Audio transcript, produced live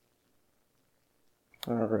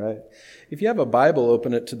All right. If you have a Bible,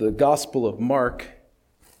 open it to the Gospel of Mark,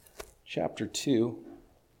 chapter 2.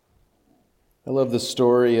 I love the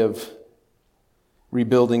story of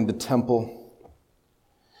rebuilding the temple.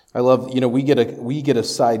 I love, we get a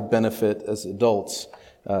side benefit as adults,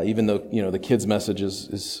 even though, the kids' message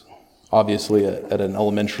is obviously at an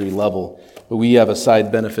elementary level. But we have a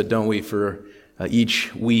side benefit, don't we, for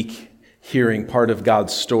each week hearing part of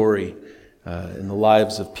God's story in the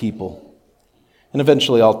lives of people. And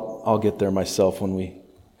eventually I'll get there myself when we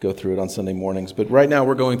go through it on Sunday mornings. But right now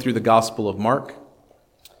we're going through the Gospel of Mark.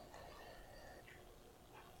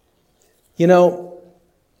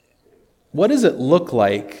 What does it look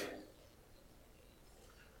like?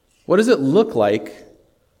 What does it look like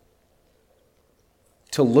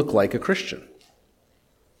to look like a Christian?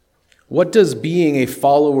 What does being a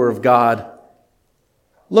follower of God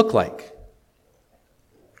look like?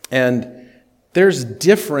 And there's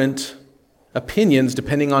different opinions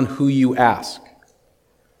depending on who you ask.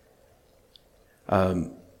 I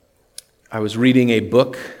was reading a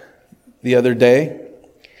book the other day,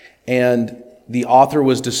 and the author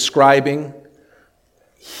was describing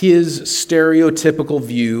his stereotypical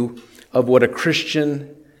view of what a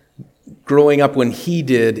Christian growing up when he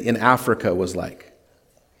did in Africa was like.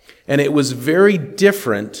 And it was very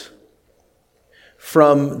different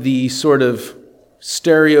from the sort of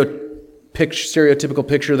stereotypical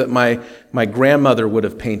picture that my grandmother would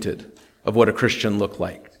have painted of what a Christian looked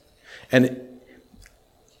like. And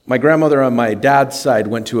my grandmother on my dad's side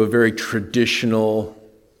went to a very traditional,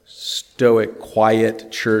 stoic, quiet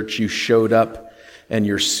church. You showed up and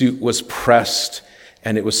your suit was pressed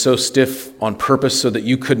and it was so stiff on purpose so that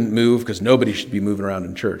you couldn't move because nobody should be moving around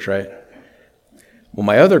in church, right? Well,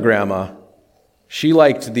 my other grandma, she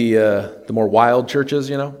liked the more wild churches,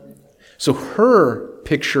 So her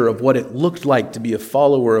picture of what it looked like to be a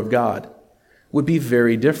follower of God would be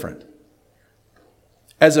very different.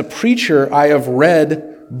 As a preacher, I have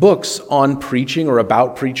read books on preaching or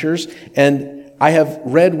about preachers, and I have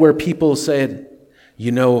read where people said,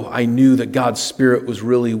 I knew that God's Spirit was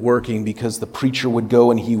really working because the preacher would go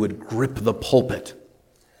and he would grip the pulpit.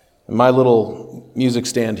 And my little music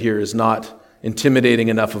stand here is not intimidating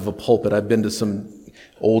enough of a pulpit. I've been to some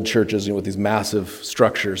old churches with these massive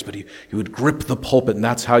structures, but he would grip the pulpit, and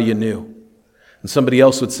that's how you knew. And somebody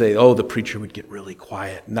else would say, the preacher would get really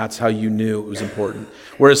quiet, and that's how you knew it was important.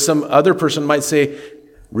 Whereas some other person might say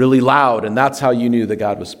really loud, and that's how you knew that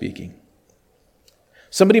God was speaking.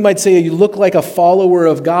 Somebody might say you look like a follower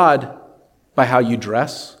of God by how you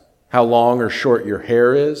dress, how long or short your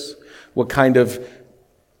hair is, what kind of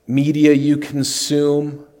media you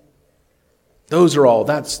consume. Those are all,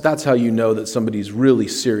 that's how you know that somebody's really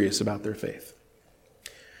serious about their faith.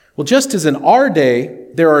 Well, just as in our day,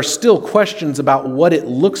 there are still questions about what it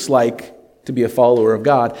looks like to be a follower of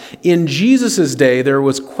God. In Jesus' day, there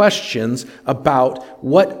was questions about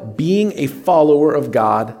what being a follower of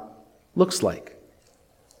God looks like.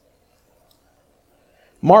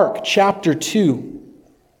 Mark chapter 2,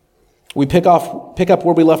 we pick up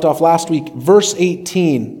where we left off last week. Verse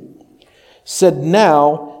 18 said,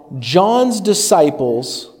 "Now John's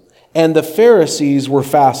disciples and the Pharisees were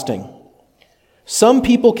fasting. Some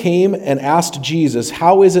people came and asked Jesus,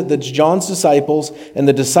 'How is it that John's disciples and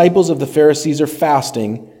the disciples of the Pharisees are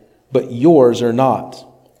fasting, but yours are not?'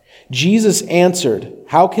 Jesus answered,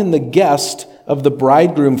 'How can the guest of the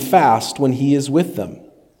bridegroom fast when he is with them?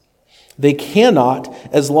 They cannot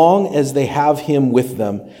as long as they have him with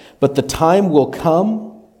them. But the time will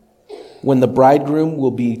come when the bridegroom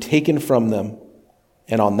will be taken from them,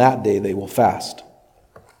 and on that day they will fast.'"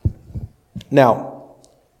 Now,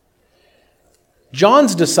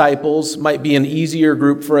 John's disciples might be an easier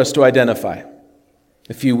group for us to identify.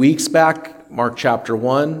 A few weeks back, Mark chapter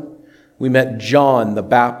 1, we met John the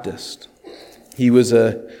Baptist. He was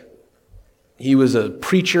a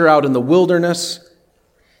preacher out in the wilderness,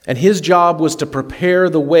 and his job was to prepare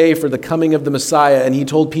the way for the coming of the Messiah. And he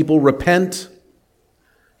told people, repent,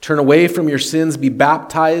 turn away from your sins, be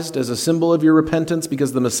baptized as a symbol of your repentance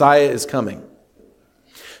because the Messiah is coming.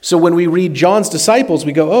 So when we read John's disciples,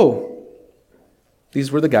 we go,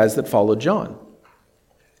 these were the guys that followed John.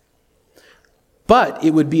 But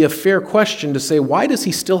it would be a fair question to say, why does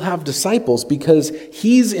he still have disciples? Because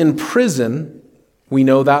he's in prison. We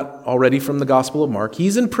know that already from the Gospel of Mark.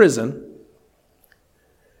 He's in prison.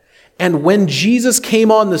 And when Jesus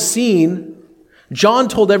came on the scene, John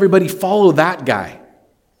told everybody, follow that guy.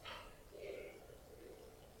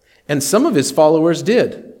 And some of his followers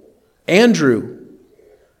did. Andrew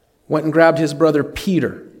went and grabbed his brother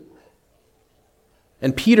Peter.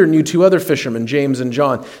 And Peter knew two other fishermen, James and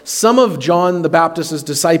John. Some of John the Baptist's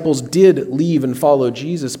disciples did leave and follow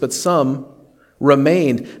Jesus, but some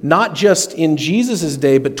remained, not just in Jesus'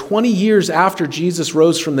 day, but 20 years after Jesus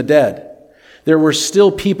rose from the dead. There were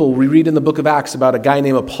still people, we read in the book of Acts about a guy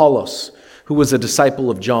named Apollos, who was a disciple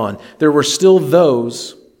of John. There were still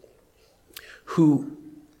those who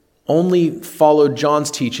only followed John's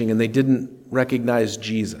teaching and they didn't recognize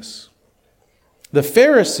Jesus. The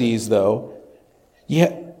Pharisees, though,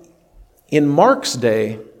 in Mark's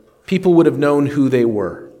day, people would have known who they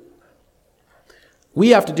were. We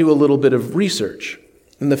have to do a little bit of research.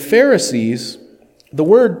 And the Pharisees, the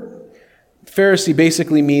word Pharisee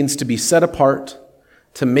basically means to be set apart,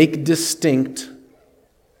 to make distinct.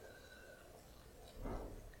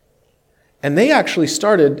 And they actually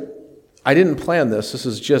started, I didn't plan this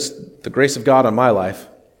is just the grace of God on my life,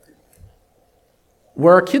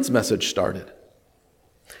 where our kids' message started.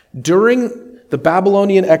 During the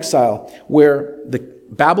Babylonian exile, where the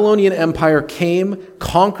Babylonian Empire came,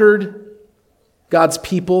 conquered God's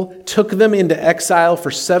people, took them into exile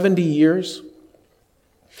for 70 years.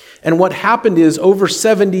 And what happened is, over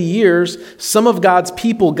 70 years, some of God's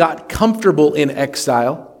people got comfortable in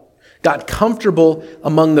exile, got comfortable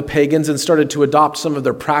among the pagans, and started to adopt some of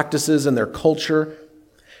their practices and their culture.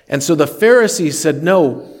 And so the Pharisees said,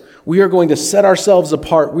 no, we are going to set ourselves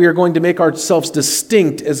apart. We are going to make ourselves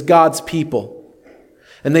distinct as God's people.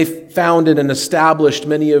 And they founded and established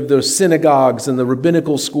many of those synagogues and the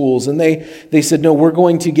rabbinical schools. And they said, no, we're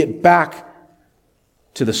going to get back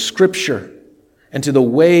to the scripture and to the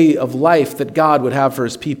way of life that God would have for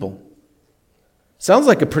his people. Sounds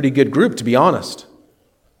like a pretty good group, to be honest.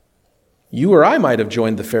 You or I might have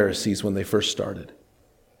joined the Pharisees when they first started.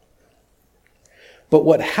 But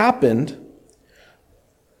what happened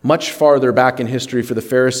much farther back in history for the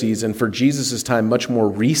Pharisees, and for Jesus' time much more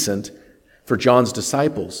recent for John's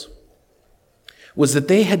disciples, was that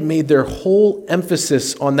they had made their whole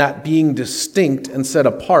emphasis on that being distinct and set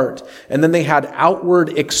apart, and then they had outward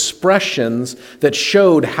expressions that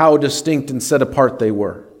showed how distinct and set apart they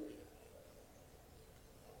were.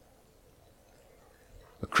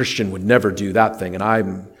 A Christian would never do that thing, and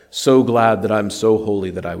I'm so glad that I'm so holy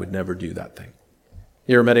that I would never do that thing.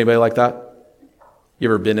 You ever met anybody like that? You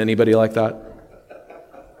ever been anybody like that?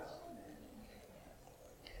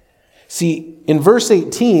 See, in verse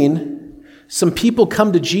 18, some people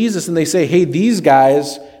come to Jesus and they say, hey, these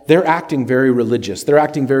guys, they're acting very religious. They're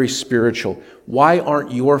acting very spiritual. Why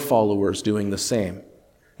aren't your followers doing the same?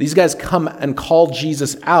 These guys come and call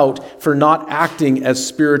Jesus out for not acting as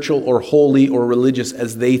spiritual or holy or religious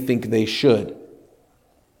as they think they should.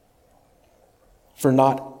 For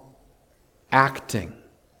not acting.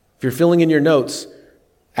 If you're filling in your notes,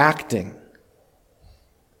 acting.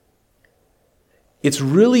 It's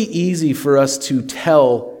really easy for us to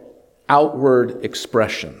tell outward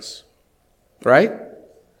expressions, right?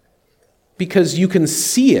 Because you can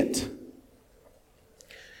see it.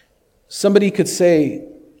 Somebody could say,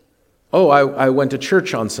 oh, I went to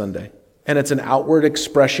church on Sunday. And it's an outward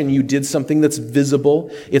expression. You did something that's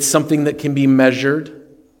visible. It's something that can be measured.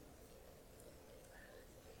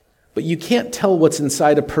 But you can't tell what's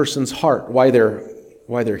inside a person's heart, why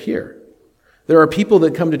they're here. There are people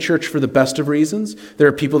that come to church for the best of reasons. There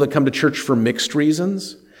are people that come to church for mixed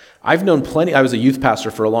reasons. I've known plenty. I was a youth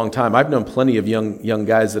pastor for a long time. I've known plenty of young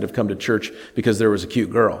guys that have come to church because there was a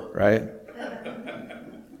cute girl, right?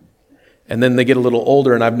 And then they get a little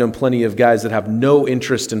older, and I've known plenty of guys that have no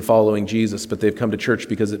interest in following Jesus, but they've come to church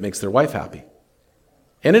because it makes their wife happy.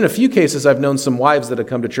 And in a few cases, I've known some wives that have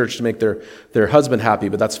come to church to make their husband happy,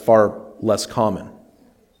 but that's far less common.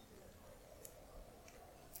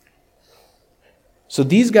 So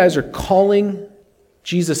these guys are calling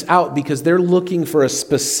Jesus out because they're looking for a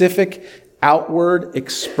specific outward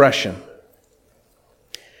expression.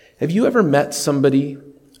 Have you ever met somebody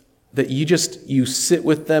that you sit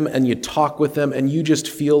with them and you talk with them and you just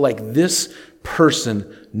feel like this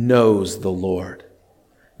person knows the Lord?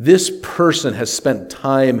 This person has spent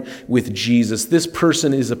time with Jesus. This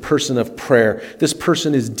person is a person of prayer. This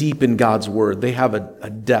person is deep in God's word. They have a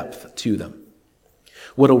depth to them.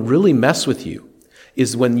 What'll really mess with you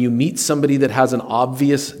is when you meet somebody that has an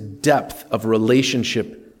obvious depth of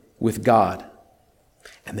relationship with God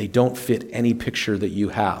and they don't fit any picture that you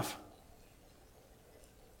have.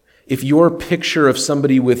 If your picture of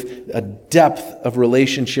somebody with a depth of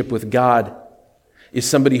relationship with God is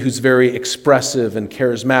somebody who's very expressive and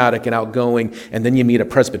charismatic and outgoing, and then you meet a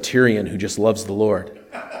Presbyterian who just loves the Lord,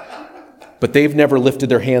 but they've never lifted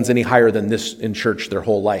their hands any higher than this in church their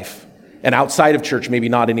whole life, and outside of church maybe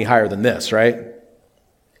not any higher than this, right?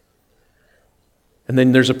 And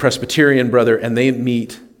then there's a Presbyterian brother, and they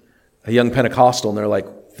meet a young Pentecostal, and they're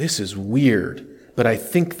like, this is weird, but I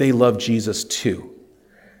think they love Jesus too.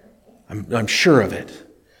 I'm sure of it.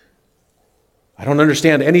 I don't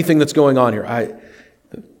understand anything that's going on here.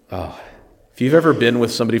 If you've ever been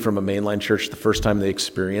with somebody from a mainline church the first time they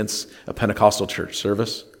experience a Pentecostal church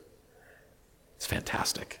service, it's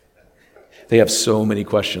fantastic. They have so many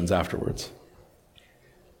questions afterwards.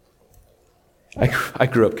 I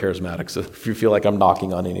grew up charismatic, so if you feel like I'm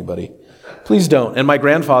knocking on anybody, please don't. And my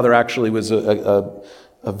grandfather actually was a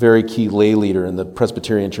very key lay leader in the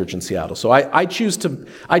Presbyterian Church in Seattle. So I choose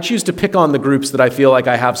to pick on the groups that I feel like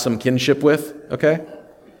I have some kinship with, okay?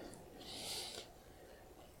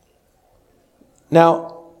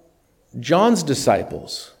 Now, John's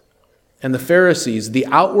disciples and the Pharisees, the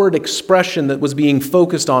outward expression that was being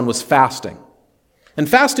focused on was fasting. And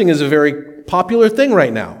fasting is a very popular thing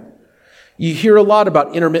right now. You hear a lot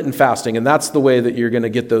about intermittent fasting, and that's the way that you're going to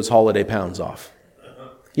get those holiday pounds off.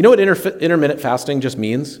 You know what intermittent fasting just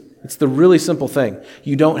means? It's the really simple thing.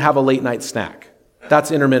 You don't have a late night snack. That's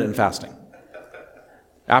intermittent fasting.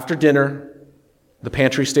 After dinner, the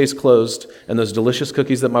pantry stays closed, and those delicious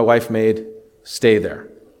cookies that my wife made stay there.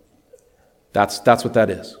 That's what that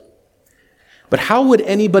is. But how would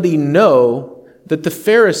anybody know that the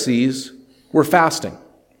Pharisees were fasting?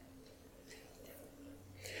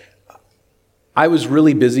 I was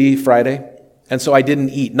really busy Friday, and so I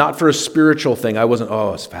didn't eat. Not for a spiritual thing. I wasn't, I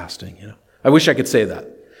was fasting, I wish I could say that.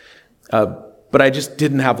 But I just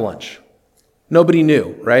didn't have lunch. Nobody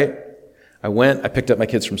knew, right? I went, I picked up my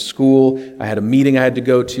kids from school, I had a meeting I had to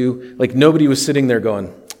go to. Like, nobody was sitting there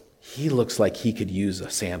going, he looks like he could use a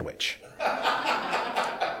sandwich.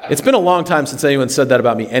 It's been a long time since anyone said that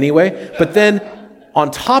about me anyway. But then,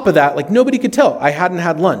 on top of that, nobody could tell. I hadn't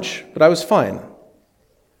had lunch, but I was fine.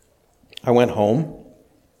 I went home,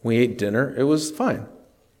 we ate dinner, it was fine.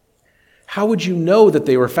 How would you know that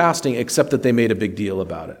they were fasting except that they made a big deal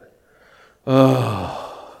about it?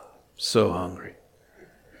 Oh, so hungry.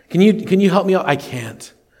 Can you help me out? I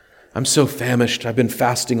can't. I'm so famished. I've been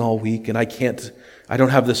fasting all week and I don't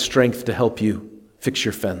have the strength to help you fix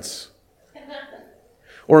your fence.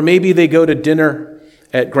 Or maybe they go to dinner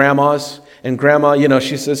at grandma's and grandma,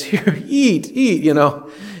 she says, here, eat,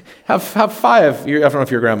 Have 5. I don't know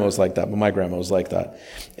if your grandma was like that, but my grandma was like that.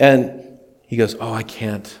 And he goes, I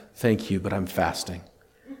can't, thank you, but I'm fasting.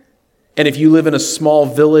 And if you live in a small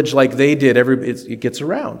village like they did, it gets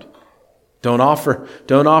around. Don't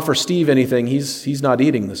offer Steve anything. He's not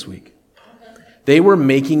eating this week. They were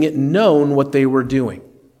making it known what they were doing.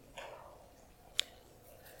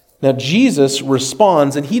 Now Jesus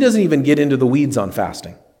responds, and he doesn't even get into the weeds on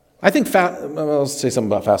fasting. I think I'll say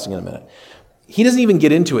something about fasting in a minute. He doesn't even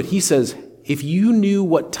get into it. He says, if you knew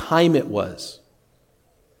what time it was,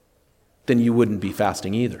 then you wouldn't be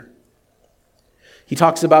fasting either. He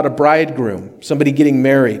talks about a bridegroom, somebody getting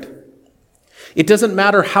married. It doesn't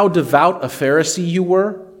matter how devout a Pharisee you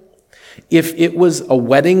were. If it was a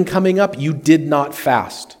wedding coming up, you did not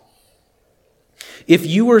fast. If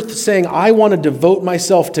you were saying, I want to devote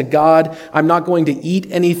myself to God, I'm not going to eat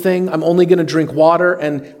anything, I'm only going to drink water,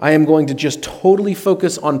 and I am going to just totally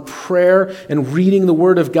focus on prayer and reading the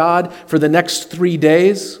Word of God for the next 3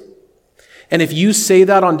 days, and if you say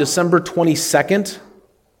that on December 22nd,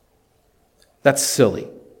 that's silly.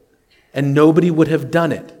 And nobody would have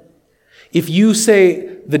done it. If you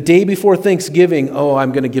say the day before Thanksgiving,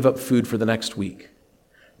 I'm going to give up food for the next week,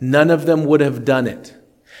 none of them would have done it.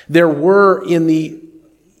 There were in the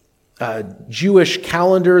Jewish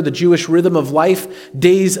calendar, the Jewish rhythm of life,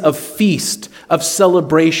 days of feast, of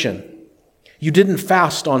celebration. You didn't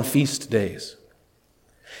fast on feast days.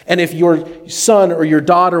 And if your son or your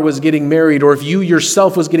daughter was getting married, or if you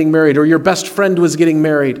yourself was getting married, or your best friend was getting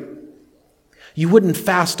married, you wouldn't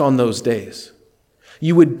fast on those days.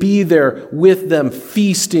 You would be there with them,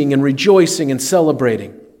 feasting and rejoicing and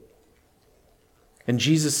celebrating. And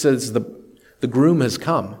Jesus says, the groom has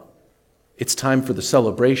come. It's time for the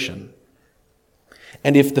celebration.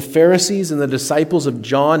 And if the Pharisees and the disciples of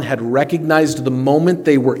John had recognized the moment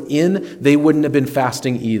they were in, they wouldn't have been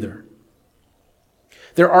fasting either.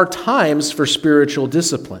 There are times for spiritual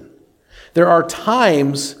discipline. There are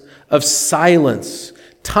times of silence.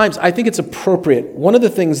 I think it's appropriate. One of the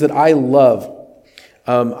things that I love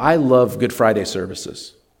Good Friday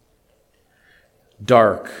services.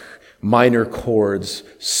 Dark, minor chords,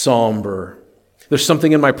 somber. There's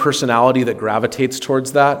something in my personality that gravitates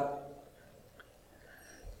towards that.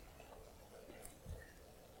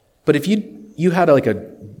 But if you had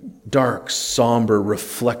a dark, somber,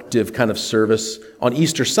 reflective kind of service on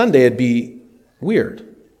Easter Sunday, it'd be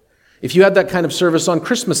weird. If you had that kind of service on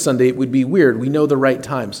Christmas Sunday, it would be weird. We know the right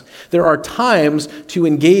times. There are times to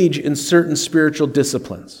engage in certain spiritual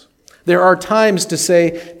disciplines. There are times to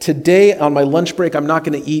say, today on my lunch break, I'm not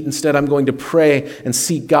going to eat. Instead, I'm going to pray and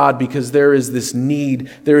seek God because there is this need,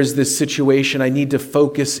 there is this situation. I need to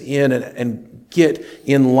focus in and get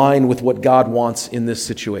in line with what God wants in this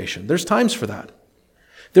situation. There's times for that.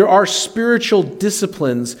 There are spiritual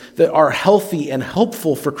disciplines that are healthy and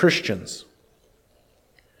helpful for Christians.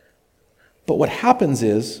 But what happens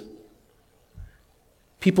is,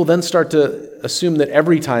 people then start to assume that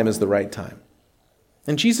every time is the right time.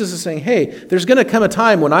 And Jesus is saying, hey, there's going to come a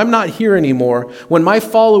time when I'm not here anymore, when my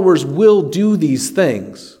followers will do these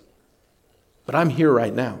things. But I'm here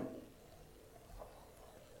right now.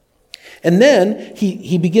 And then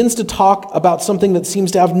he begins to talk about something that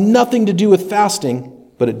seems to have nothing to do with fasting,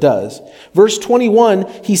 but it does. Verse 21,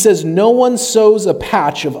 he says, no one sews a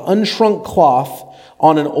patch of unshrunk cloth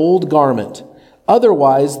on an old garment.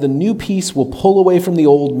 Otherwise, the new piece will pull away from the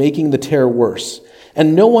old, making the tear worse.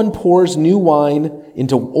 And no one pours new wine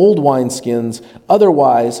into old wineskins.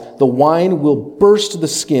 Otherwise, the wine will burst the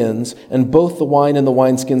skins, and both the wine and the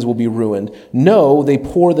wineskins will be ruined. No, they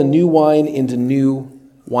pour the new wine into new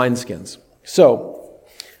wineskins. So,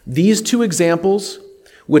 these two examples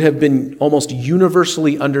would have been almost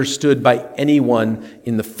universally understood by anyone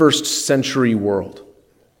in the first century world.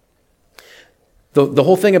 The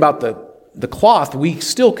whole thing about the cloth, we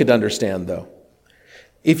still could understand, though.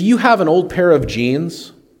 If you have an old pair of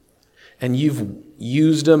jeans and you've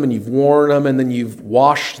used them and you've worn them and then you've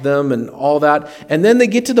washed them and all that, and then they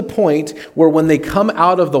get to the point where when they come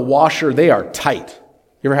out of the washer, they are tight.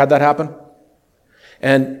 You ever had that happen?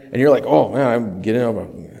 And you're like, oh man, I'm getting over.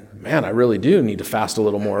 Man, I really do need to fast a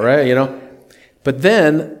little more, right? You know. But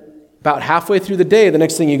then, about halfway through the day, the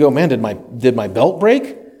next thing you go, man, did my belt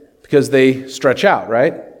break? Because they stretch out,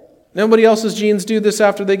 right? Nobody else's jeans do this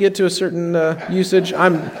after they get to a certain usage.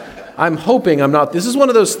 I'm hoping I'm not. This is one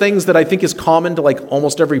of those things that I think is common to like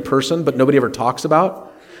almost every person, but nobody ever talks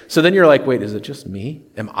about. So then you're like, wait, is it just me?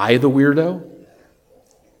 Am I the weirdo?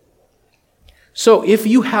 So if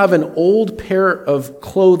you have an old pair of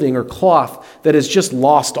clothing or cloth that has just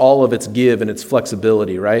lost all of its give and its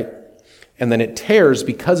flexibility, right? And then it tears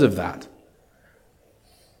because of that.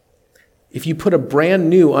 If you put a brand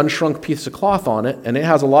new unshrunk piece of cloth on it and it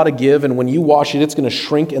has a lot of give, and when you wash it, it's going to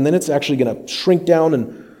shrink, and then it's actually going to shrink down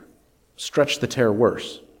and stretch the tear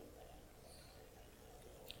worse.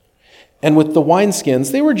 And with the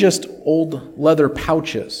wineskins, they were just old leather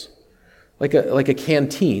pouches, like a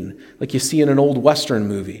canteen, like you see in an old Western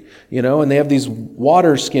movie, you know, and they have these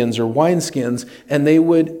water skins or wineskins, and they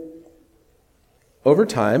would, over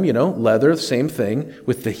time, you know, leather, same thing,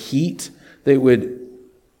 with the heat, they would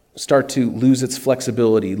start to lose its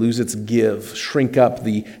flexibility, lose its give, shrink up.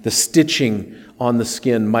 The stitching on the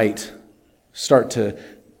skin might start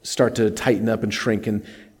to tighten up and shrink. And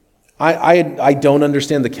I don't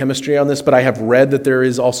understand the chemistry on this, but I have read that there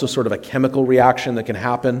is also sort of a chemical reaction that can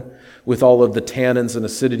happen with all of the tannins and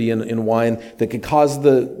acidity in wine that could cause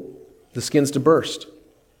the skins to burst.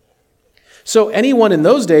 So anyone in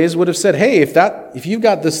those days would have said, hey, if you've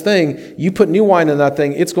got this thing, you put new wine in that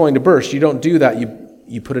thing, it's going to burst. You don't do that.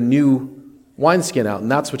 You put a new wineskin out,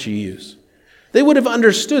 and that's what you use. They would have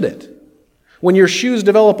understood it. When your shoes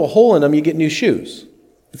develop a hole in them, you get new shoes.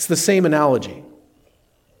 It's the same analogy.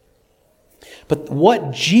 But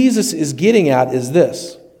what Jesus is getting at is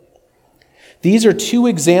this. These are two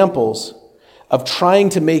examples of trying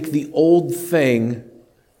to make the old thing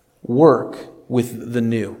work with the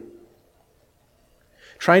new.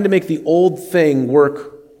 Trying to make the old thing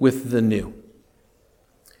work with the new.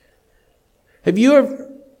 Have you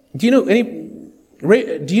ever, do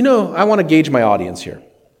you know, I want to gauge my audience here.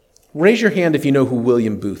 Raise your hand if you know who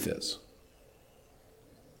William Booth is.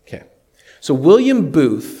 Okay. So William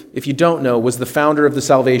Booth, if you don't know, was the founder of the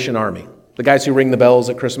Salvation Army. The guys who ring the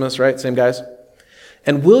bells at Christmas, right? Same guys.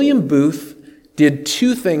 And William Booth did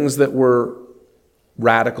two things that were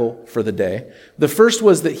radical for the day. The first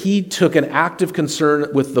was that he took an active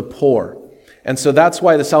concern with the poor. And so that's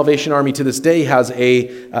why the Salvation Army to this day has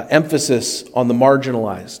a emphasis on the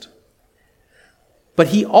marginalized. But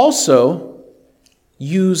he also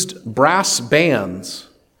used brass bands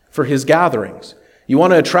for his gatherings. You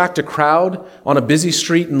want to attract a crowd on a busy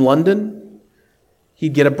street in London?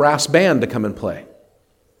 He'd get a brass band to come and play.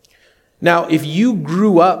 Now, if you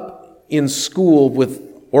grew up in school with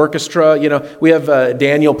orchestra, you know, we have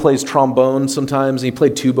Daniel plays trombone sometimes. He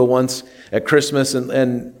played tuba once at Christmas,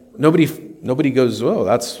 and nobody goes, oh,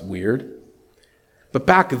 that's weird. But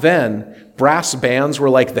back then, brass bands were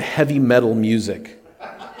like the heavy metal music.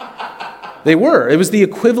 They were. It was the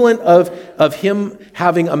equivalent of him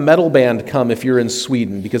having a metal band come if you're in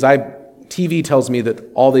Sweden, because TV tells me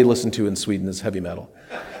that all they listen to in Sweden is heavy metal.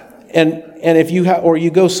 And if you or you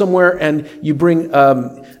go somewhere and you bring,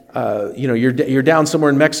 you're down somewhere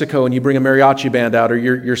in Mexico and you bring a mariachi band out, or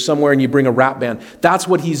you're somewhere and you bring a rap band. That's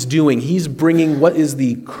what he's doing. He's bringing what is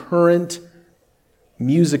the current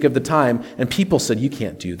music of the time, and people said, you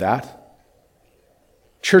can't do that.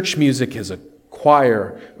 Church music is a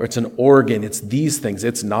choir, or it's an organ, it's these things,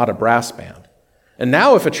 it's not a brass band. And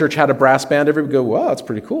now if a church had a brass band, everybody would go, wow, that's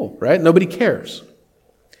pretty cool, right? Nobody cares.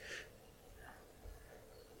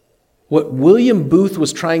 What William Booth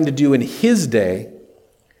was trying to do in his day,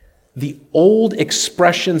 the old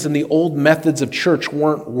expressions and the old methods of church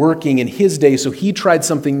weren't working in his day, so he tried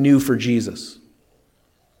something new for Jesus.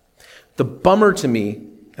 The bummer to me,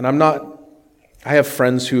 and I have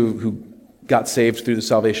friends who got saved through the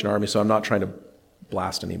Salvation Army, so I'm not trying to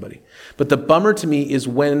blast anybody. But the bummer to me is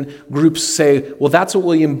when groups say, well, that's what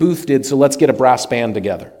William Booth did, so let's get a brass band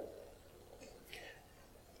together.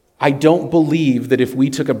 I don't believe that if we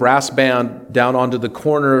took a brass band down onto the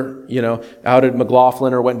corner, out at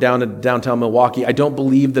McLaughlin, or went down to downtown Milwaukee, I don't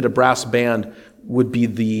believe that a brass band would be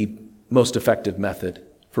the most effective method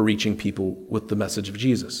for reaching people with the message of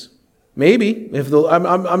Jesus. Maybe.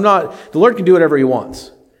 The Lord can do whatever he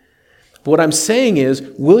wants. But what I'm saying is,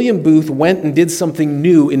 William Booth went and did something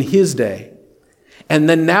new in his day. And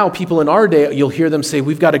then now people in our day, you'll hear them say,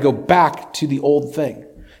 we've got to go back to the old thing.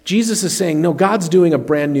 Jesus is saying, no, God's doing a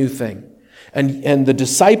brand new thing. And the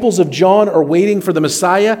disciples of John are waiting for the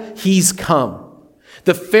Messiah. He's come.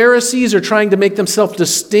 The Pharisees are trying to make themselves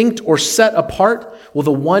distinct or set apart. Well,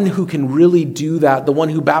 the one who can really do that, the one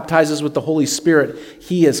who baptizes with the Holy Spirit,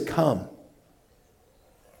 he has come.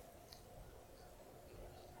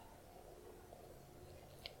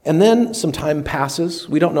 And then some time passes.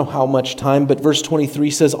 We don't know how much time, but verse 23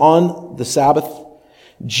 says, on the Sabbath,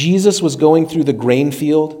 Jesus was going through the grain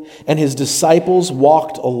field, and his disciples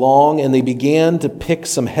walked along, and they began to pick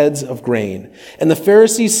some heads of grain. And the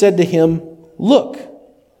Pharisees said to him, look,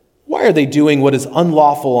 why are they doing what is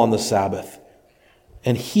unlawful on the Sabbath?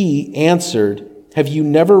 And he answered, have you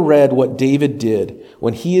never read what David did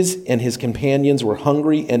when he and his companions were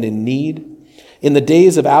hungry and in need? In the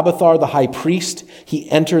days of Abiathar the high priest, he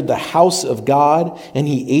entered the house of God, and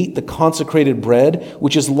he ate the consecrated bread,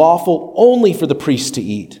 which is lawful only for the priests to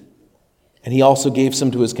eat. And he also gave some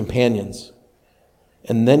to his companions.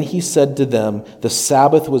 And then he said to them, the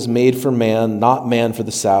Sabbath was made for man, not man for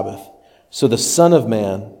the Sabbath. So the Son of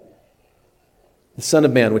Man,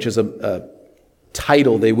 which is a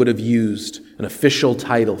title they would have used, an official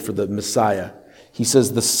title for the Messiah. He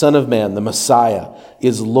says, the Son of Man, the Messiah,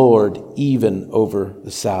 is Lord even over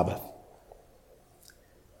the Sabbath.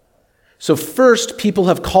 So first, people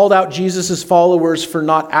have called out Jesus' followers for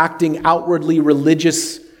not acting outwardly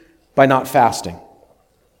religious by not fasting.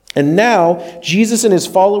 And now, Jesus and his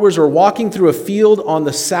followers are walking through a field on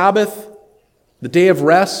the Sabbath, the day of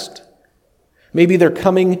rest. Maybe they're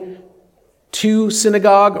coming to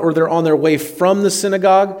synagogue, or they're on their way from the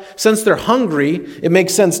synagogue. Since they're hungry, it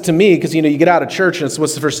makes sense to me, because you get out of church and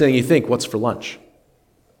what's the first thing you think? What's for lunch?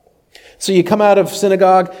 So you come out of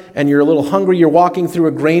synagogue and you're a little hungry, you're walking through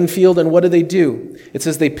a grain field, and what do? It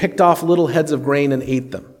says they picked off little heads of grain and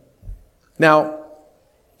ate them. Now,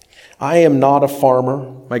 I am not a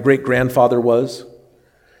farmer. My great-grandfather was.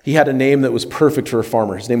 He had a name that was perfect for a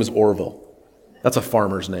farmer. His name was Orville. That's a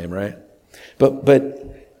farmer's name, right?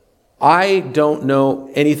 But I don't know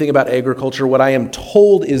anything about agriculture. What I am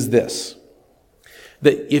told is this,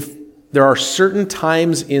 that if there are certain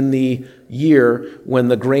times in the year when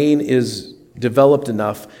the grain is developed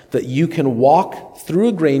enough that you can walk through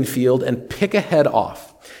a grain field and pick a head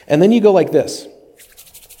off. And then you go like this.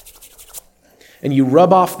 And you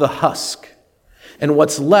rub off the husk. And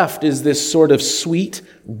what's left is this sort of sweet,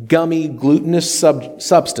 gummy, glutinous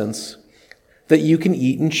substance that you can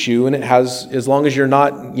eat and chew, and it has, as long as you're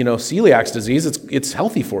not, celiac disease, it's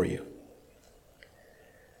healthy for you.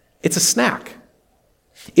 It's a snack.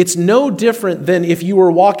 It's no different than if you were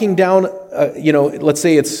walking down, let's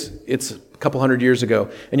say it's a couple hundred years ago,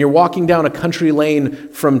 and you're walking down a country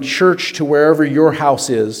lane from church to wherever your house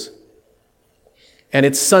is, and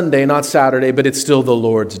it's Sunday, not Saturday, but it's still the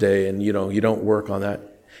Lord's day, and you don't work on that.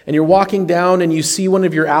 And you're walking down, and you see one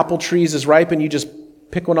of your apple trees is ripe, and you just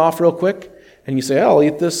pick one off real quick, and you say, I'll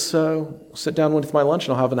eat this, sit down with my lunch,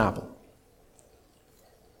 and I'll have an apple.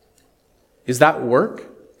 Is that work?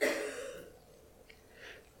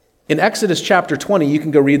 In Exodus chapter 20, you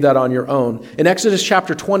can go read that on your own. In Exodus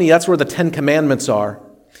chapter 20, that's where the 10 Commandments are.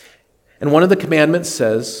 And one of the commandments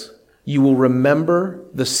says, You will remember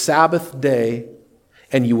the Sabbath day,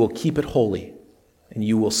 and you will keep it holy, and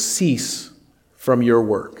you will cease from your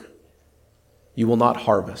work. You will not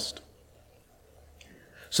harvest.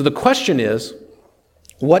 So the question is,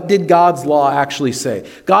 what did God's law actually say?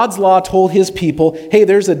 God's law told his people, hey,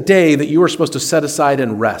 there's a day that you are supposed to set aside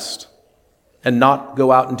and rest and not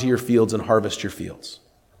go out into your fields and harvest your fields.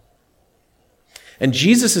 And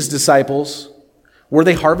Jesus' disciples, were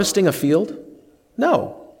they harvesting a field?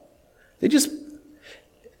 No. They just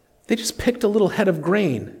picked a little head of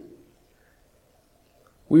grain.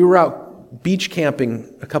 We were out beach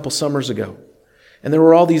camping a couple summers ago, and there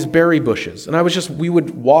were all these berry bushes. And we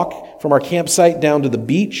would walk from our campsite down to the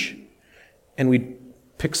beach, and we'd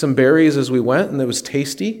pick some berries as we went, and it was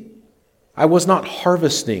tasty. I was not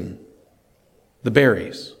harvesting the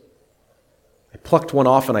berries. I plucked one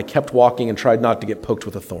off, and I kept walking and tried not to get poked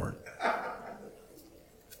with a thorn.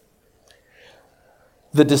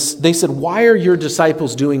 They said, why are your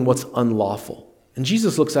disciples doing what's unlawful? And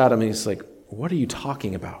Jesus looks at them and he's like, what are you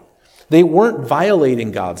talking about? They weren't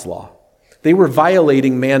violating God's law. They were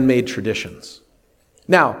violating man-made traditions.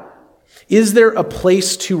 Now, is there a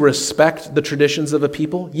place to respect the traditions of a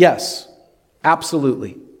people? Yes,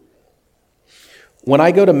 absolutely. When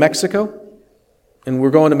I go to Mexico, and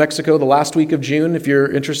we're going to Mexico the last week of June, if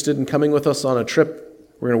you're interested in coming with us on a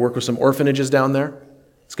trip, we're going to work with some orphanages down there.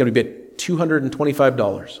 It's going to be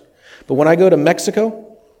 $225. But when I go to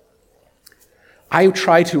Mexico, I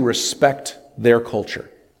try to respect their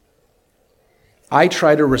culture. I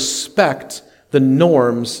try to respect the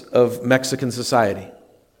norms of Mexican society.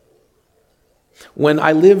 When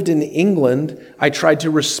I lived in England, I tried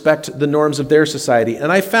to respect the norms of their society.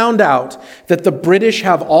 And I found out that the British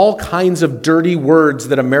have all kinds of dirty words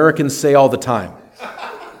that Americans say all the time.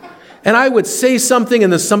 And I would say something,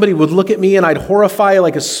 and then somebody would look at me, and I'd horrify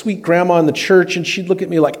like a sweet grandma in the church, and she'd look at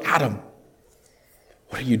me like, Adam,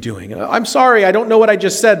 what are you doing? I'm sorry, I don't know what I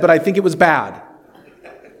just said, but I think it was bad.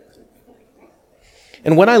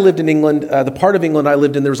 And when I lived in England, the part of England I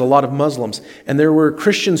lived in, there was a lot of Muslims, and there were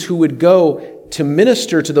Christians who would go to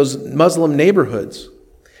minister to those Muslim neighborhoods,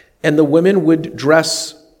 and the women would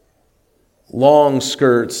dress long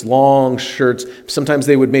skirts, long shirts. Sometimes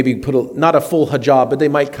they would maybe put not a full hijab, but they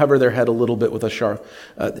might cover their head a little bit with a scarf.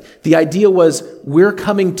 The idea was, we're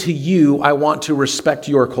coming to you, I want to respect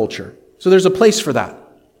your culture. So there's a place for that.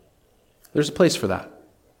 There's a place for that.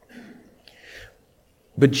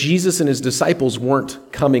 But Jesus and his disciples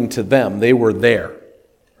weren't coming to them. They were there,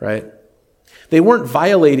 right? They weren't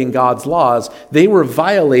violating God's laws. They were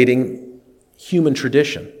violating human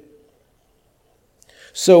tradition.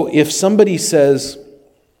 So if somebody says,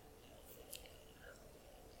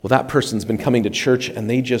 well, that person's been coming to church and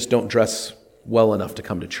they just don't dress well enough to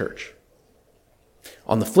come to church.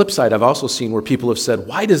 On the flip side, I've also seen where people have said,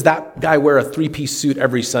 why does that guy wear a three-piece suit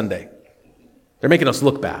every Sunday? They're making us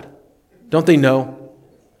look bad. Don't they know?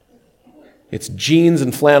 It's jeans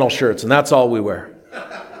and flannel shirts, and that's all we wear.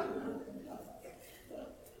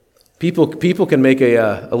 People can make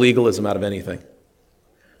a legalism out of anything.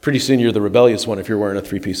 Pretty soon you're the rebellious one if you're wearing a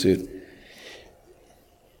three-piece suit.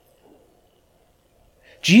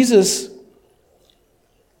 Jesus,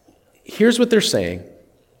 here's what they're saying,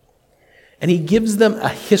 and he gives them a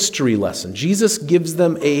history lesson. Jesus gives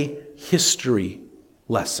them a history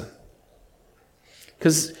lesson.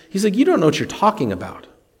 Because he's like, you don't know what you're talking about.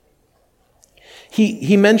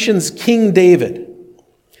 He mentions King David.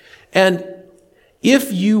 And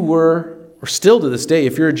if you were, or still to this day,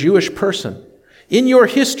 if you're a Jewish person, in your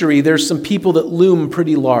history, there's some people that loom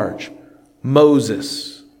pretty large.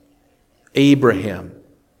 Moses, Abraham,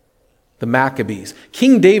 the Maccabees.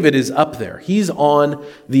 King David is up there. He's on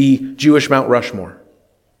the Jewish Mount Rushmore.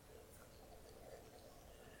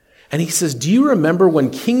 And he says, do you remember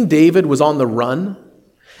when King David was on the run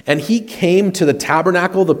and he came to the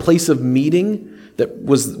tabernacle, the place of meeting that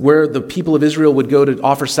was where the people of Israel would go to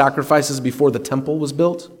offer sacrifices before the temple was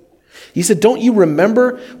built? He said, don't you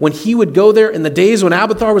remember when he would go there in the days when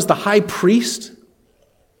Abiathar was the high priest?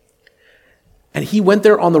 And he went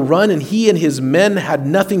there on the run, and he and his men had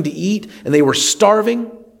nothing to eat, and they were starving.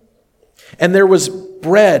 And there was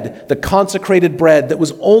bread, the consecrated bread, that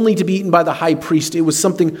was only to be eaten by the high priest. It was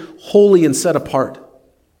something holy and set apart.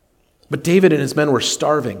 But David and his men were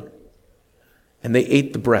starving, and they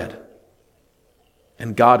ate the bread.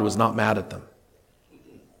 And God was not mad at them.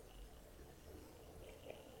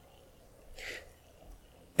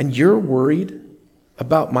 And you're worried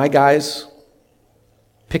about my guys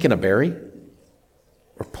picking a berry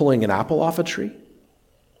or pulling an apple off a tree?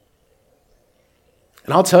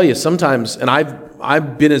 And I'll tell you, sometimes, and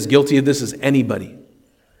I've been as guilty of this as anybody,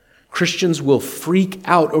 Christians will freak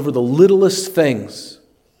out over the littlest things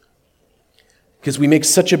because we make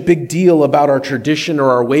such a big deal about our tradition or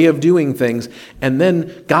our way of doing things, and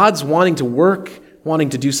then God's wanting to work, wanting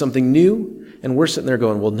to do something new, and we're sitting there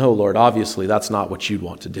going, well, no, Lord, obviously that's not what you'd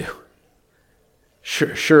want to do.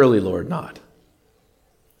 Surely, Lord, not.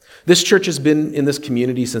 This church has been in this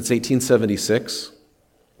community since 1876.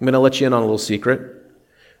 I'm going to let you in on a little secret.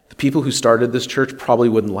 The people who started this church probably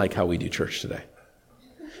wouldn't like how we do church today.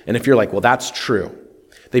 And if you're like, well, that's true,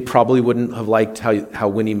 they probably wouldn't have liked how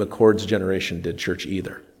Winnie McCord's generation did church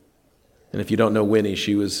either. And if you don't know Winnie,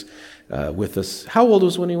 she was with us. How old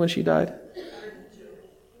was Winnie when she died?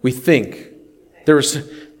 We think.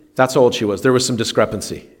 That's how old she was. There was some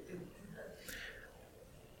discrepancy.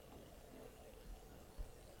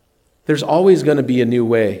 There's always going to be a new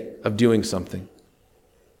way of doing something.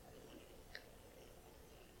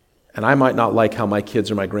 And I might not like how my kids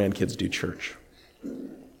or my grandkids do church.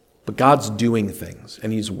 But God's doing things,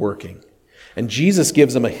 and He's working. And Jesus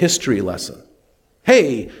gives them a history lesson.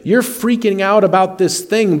 Hey, you're freaking out about this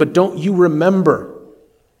thing, but don't you remember?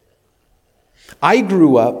 I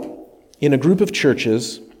grew up in a group of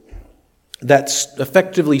churches that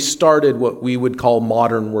effectively started what we would call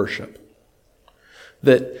modern worship.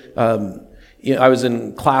 That I was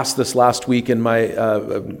in class this last week, and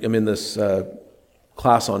I'm in this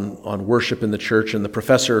class on worship in the church, and the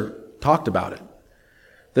professor talked about it.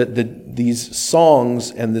 That these songs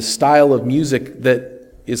and the style of music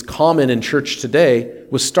that is common in church today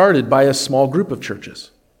was started by a small group of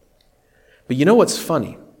churches. But you know what's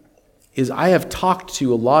funny is I have talked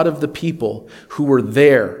to a lot of the people who were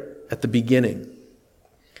there at the beginning,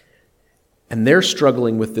 and they're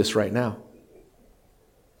struggling with this right now.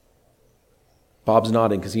 Bob's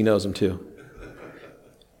nodding because he knows them too.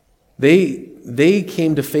 They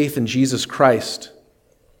came to faith in Jesus Christ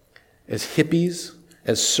as hippies,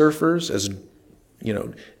 as surfers, as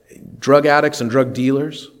drug addicts and drug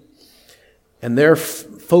dealers. And their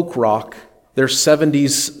folk rock, their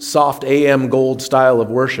 70s soft AM gold style of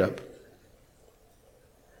worship,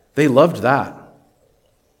 they loved that.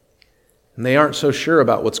 And they aren't so sure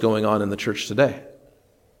about what's going on in the church today.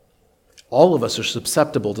 All of us are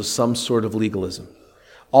susceptible to some sort of legalism.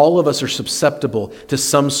 All of us are susceptible to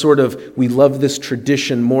some sort of, we love this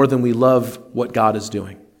tradition more than we love what God is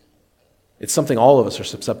doing. It's something all of us are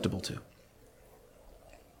susceptible to.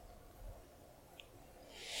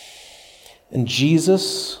 And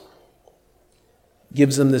Jesus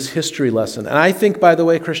gives them this history lesson. And I think, by the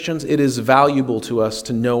way, Christians, it is valuable to us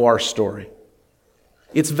to know our story.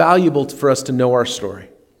 It's valuable for us to know our story.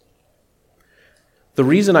 The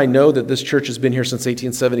reason I know that this church has been here since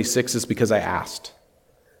 1876 is because I asked.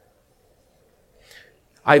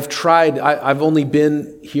 I've only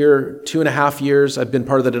been here 2.5 years. I've been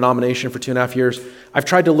part of the denomination for 2.5 years. I've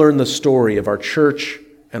tried to learn the story of our church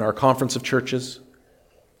and our conference of churches.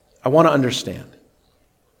 I want to understand.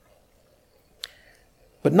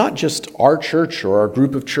 But not just our church or our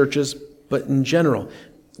group of churches, but in general.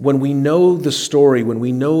 When we know the story, when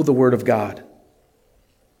we know the Word of God,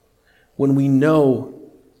 when we know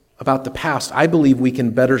about the past, I believe we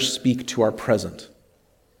can better speak to our present.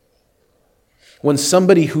 When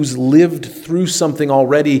somebody who's lived through something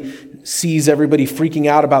already sees everybody freaking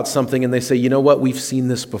out about something and they say, you know what, we've seen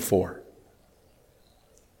this before.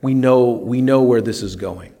 We know where this is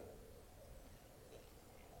going.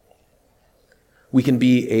 We can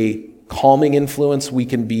be a calming influence. We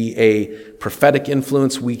can be a prophetic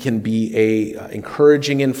influence. We can be a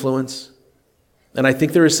encouraging influence. And I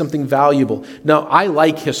think there is something valuable. Now, I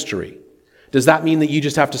like history. Does that mean that you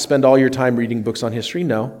just have to spend all your time reading books on history?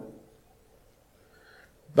 No.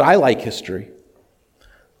 But I like history.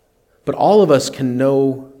 But all of us can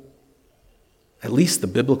know at least the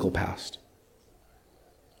biblical past.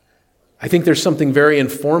 I think there's something very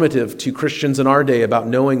informative to Christians in our day about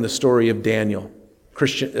knowing the story of Daniel,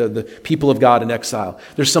 the people of God in exile.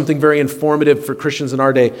 There's something very informative for Christians in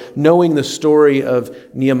our day knowing the story of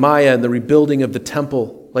Nehemiah and the rebuilding of the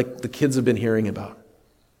temple, like the kids have been hearing about.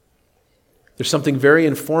 There's something very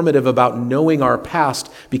informative about knowing our past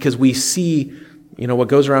because we see, what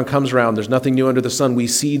goes around comes around. There's nothing new under the sun. We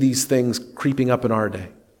see these things creeping up in our day.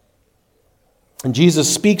 And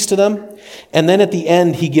Jesus speaks to them, and then at the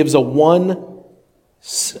end he gives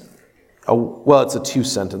it's a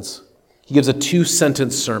two-sentence. He gives a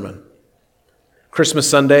 2-sentence sermon. Christmas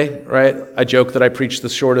Sunday, right? I joke that I preached the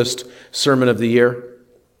shortest sermon of the year.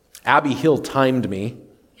 Abby Hill timed me,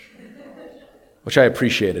 which I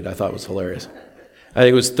appreciated. I thought it was hilarious. I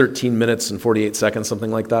think it was 13 minutes and 48 seconds,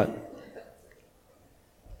 something like that.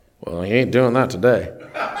 Well, he ain't doing that today.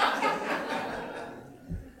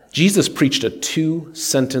 Jesus preached a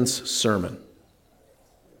 2-sentence sermon.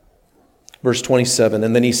 Verse 27,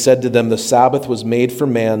 and then he said to them, the Sabbath was made for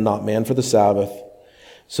man, not man for the Sabbath.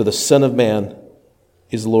 So the Son of Man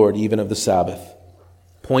is Lord even of the Sabbath.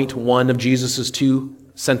 Point 1 of Jesus'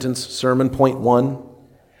 2-sentence sermon. Point 1,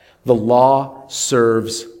 the law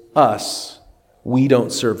serves us. We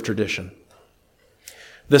don't serve tradition.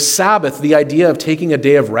 The Sabbath, the idea of taking a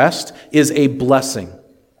day of rest, is a blessing.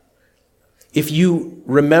 If you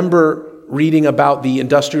remember reading about the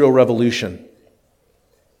Industrial Revolution,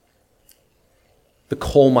 the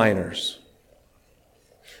coal miners,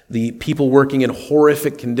 the people working in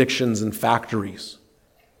horrific conditions in factories.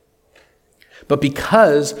 But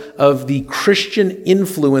because of the Christian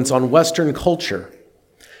influence on Western culture,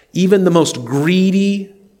 even the most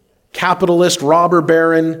greedy, capitalist, robber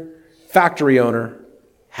baron, factory owner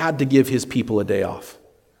had to give his people a day off.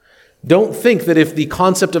 Don't think that if the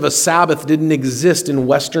concept of a Sabbath didn't exist in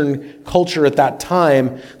Western culture at that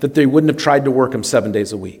time, that they wouldn't have tried to work them 7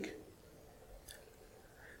 days a week.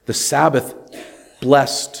 The Sabbath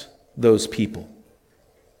blessed those people.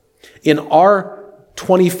 In our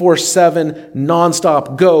 24/7,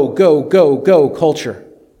 nonstop, go culture,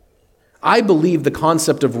 I believe the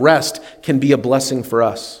concept of rest can be a blessing for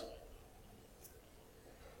us.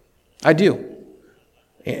 I do.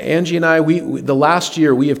 Angie and I, the last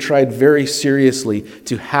year, we have tried very seriously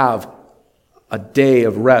to have a day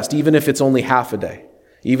of rest, even if it's only half a day,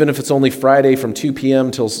 even if it's only Friday from 2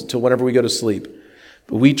 p.m. till whenever we go to sleep.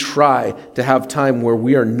 But we try to have time where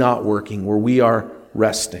we are not working, where we are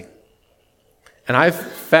resting. And I've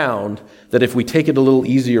found that if we take it a little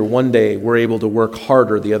easier one day, we're able to work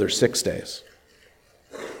harder the other 6 days.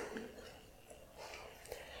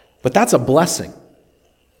 But that's a blessing.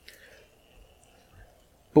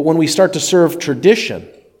 But when we start to serve tradition,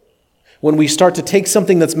 when we start to take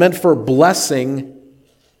something that's meant for blessing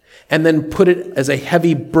and then put it as a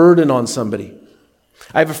heavy burden on somebody.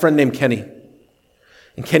 I have a friend named Kenny.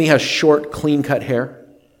 And Kenny has short, clean-cut hair.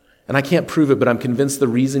 And I can't prove it, but I'm convinced the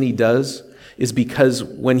reason he does is because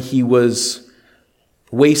when he was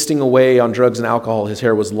wasting away on drugs and alcohol, his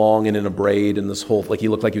hair was long and in a braid and this whole, like he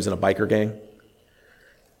looked like he was in a biker gang.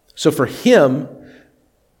 So for him,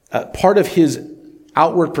 part of his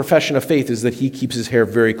outward profession of faith is that he keeps his hair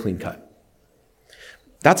very clean cut.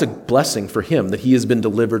 That's a blessing for him that he has been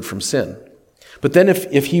delivered from sin. But then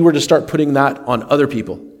if he were to start putting that on other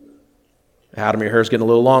people, Adam, your hair's getting a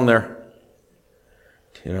little long there.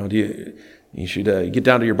 You know, you should get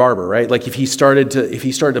down to your barber, right? Like if he started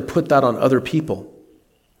to put that on other people,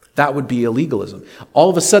 that would be illegalism. All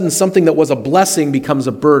of a sudden, something that was a blessing becomes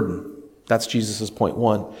a burden. That's Jesus' point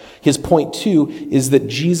 1. His point 2 is that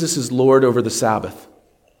Jesus is Lord over the Sabbath.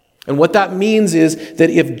 And what that means is that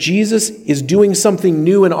if Jesus is doing something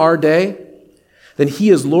new in our day, then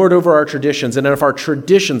he is Lord over our traditions. And if our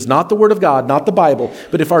traditions, not the Word of God, not the Bible,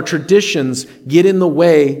 but if our traditions get in the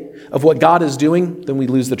way of what God is doing, then we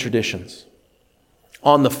lose the traditions.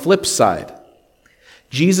 On the flip side,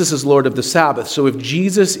 Jesus is Lord of the Sabbath. So if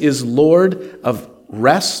Jesus is Lord of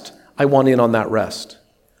rest, I want in on that rest.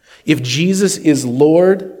 If Jesus is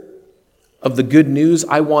Lord of the good news,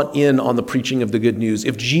 I want in on the preaching of the good news.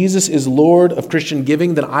 If Jesus is Lord of Christian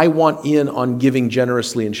giving, then I want in on giving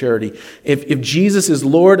generously in charity. If Jesus is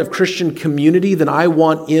Lord of Christian community, then I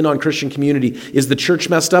want in on Christian community. Is the church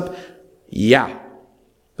messed up? Yeah.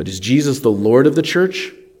 But is Jesus the Lord of the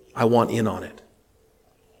church? I want in on it.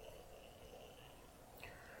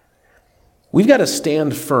 We've got to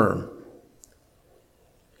stand firm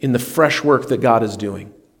in the fresh work that God is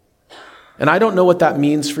doing. And I don't know what that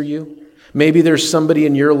means for you. Maybe there's somebody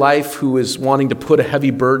in your life who is wanting to put a heavy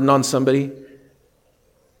burden on somebody,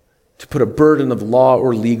 to put a burden of law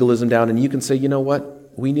or legalism down, and you can say, you know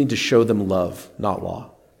what? We need to show them love, not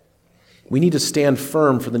law. We need to stand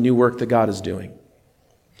firm for the new work that God is doing.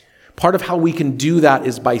 Part of how we can do that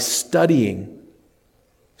is by studying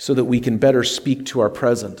so that we can better speak to our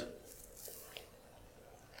present.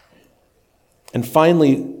 And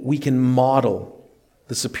finally, we can model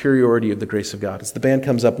the superiority of the grace of God. As the band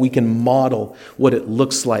comes up, we can model what it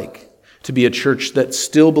looks like to be a church that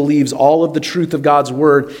still believes all of the truth of God's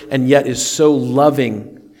word and yet is so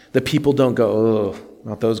loving that people don't go, oh,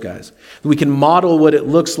 not those guys. We can model what it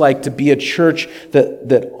looks like to be a church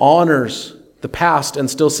that honors the past and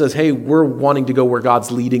still says, hey, we're wanting to go where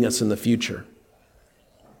God's leading us in the future.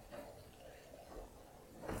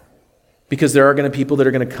 Because there are going to be people that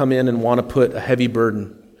are going to come in and want to put a heavy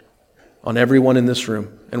burden on everyone in this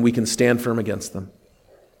room, and we can stand firm against them.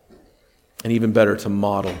 And even better, to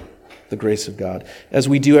model the grace of God. As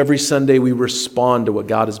we do every Sunday, we respond to what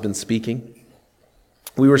God has been speaking.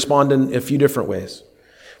 We respond in a few different ways.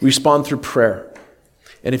 We respond through prayer.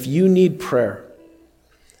 And if you need prayer,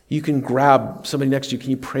 you can grab somebody next to you. Can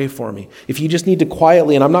you pray for me? If you just need to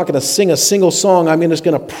quietly, and I'm not going to sing a single song, I'm just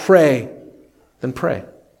going to pray, then pray.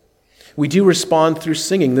 We do respond through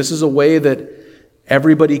singing. This is a way that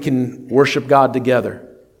everybody can worship God together.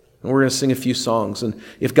 And we're going to sing a few songs. And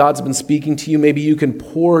if God's been speaking to you, maybe you can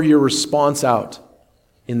pour your response out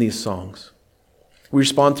in these songs. We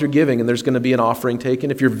respond through giving, and there's going to be an offering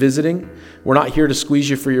taken. If you're visiting, we're not here to squeeze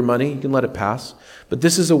you for your money. You can let it pass. But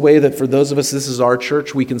this is a way that for those of us, this is our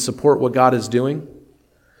church, we can support what God is doing.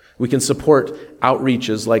 We can support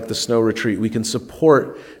outreaches like the snow retreat. We can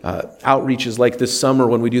support outreaches like this summer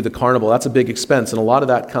when we do the carnival. That's a big expense, and a lot of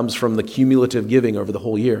that comes from the cumulative giving over the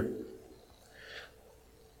whole year.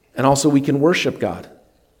 And also we can worship God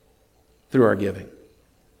through our giving.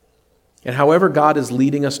 And however God is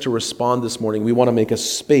leading us to respond this morning, we want to make a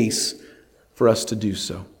space for us to do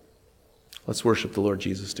so. Let's worship the Lord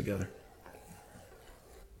Jesus together.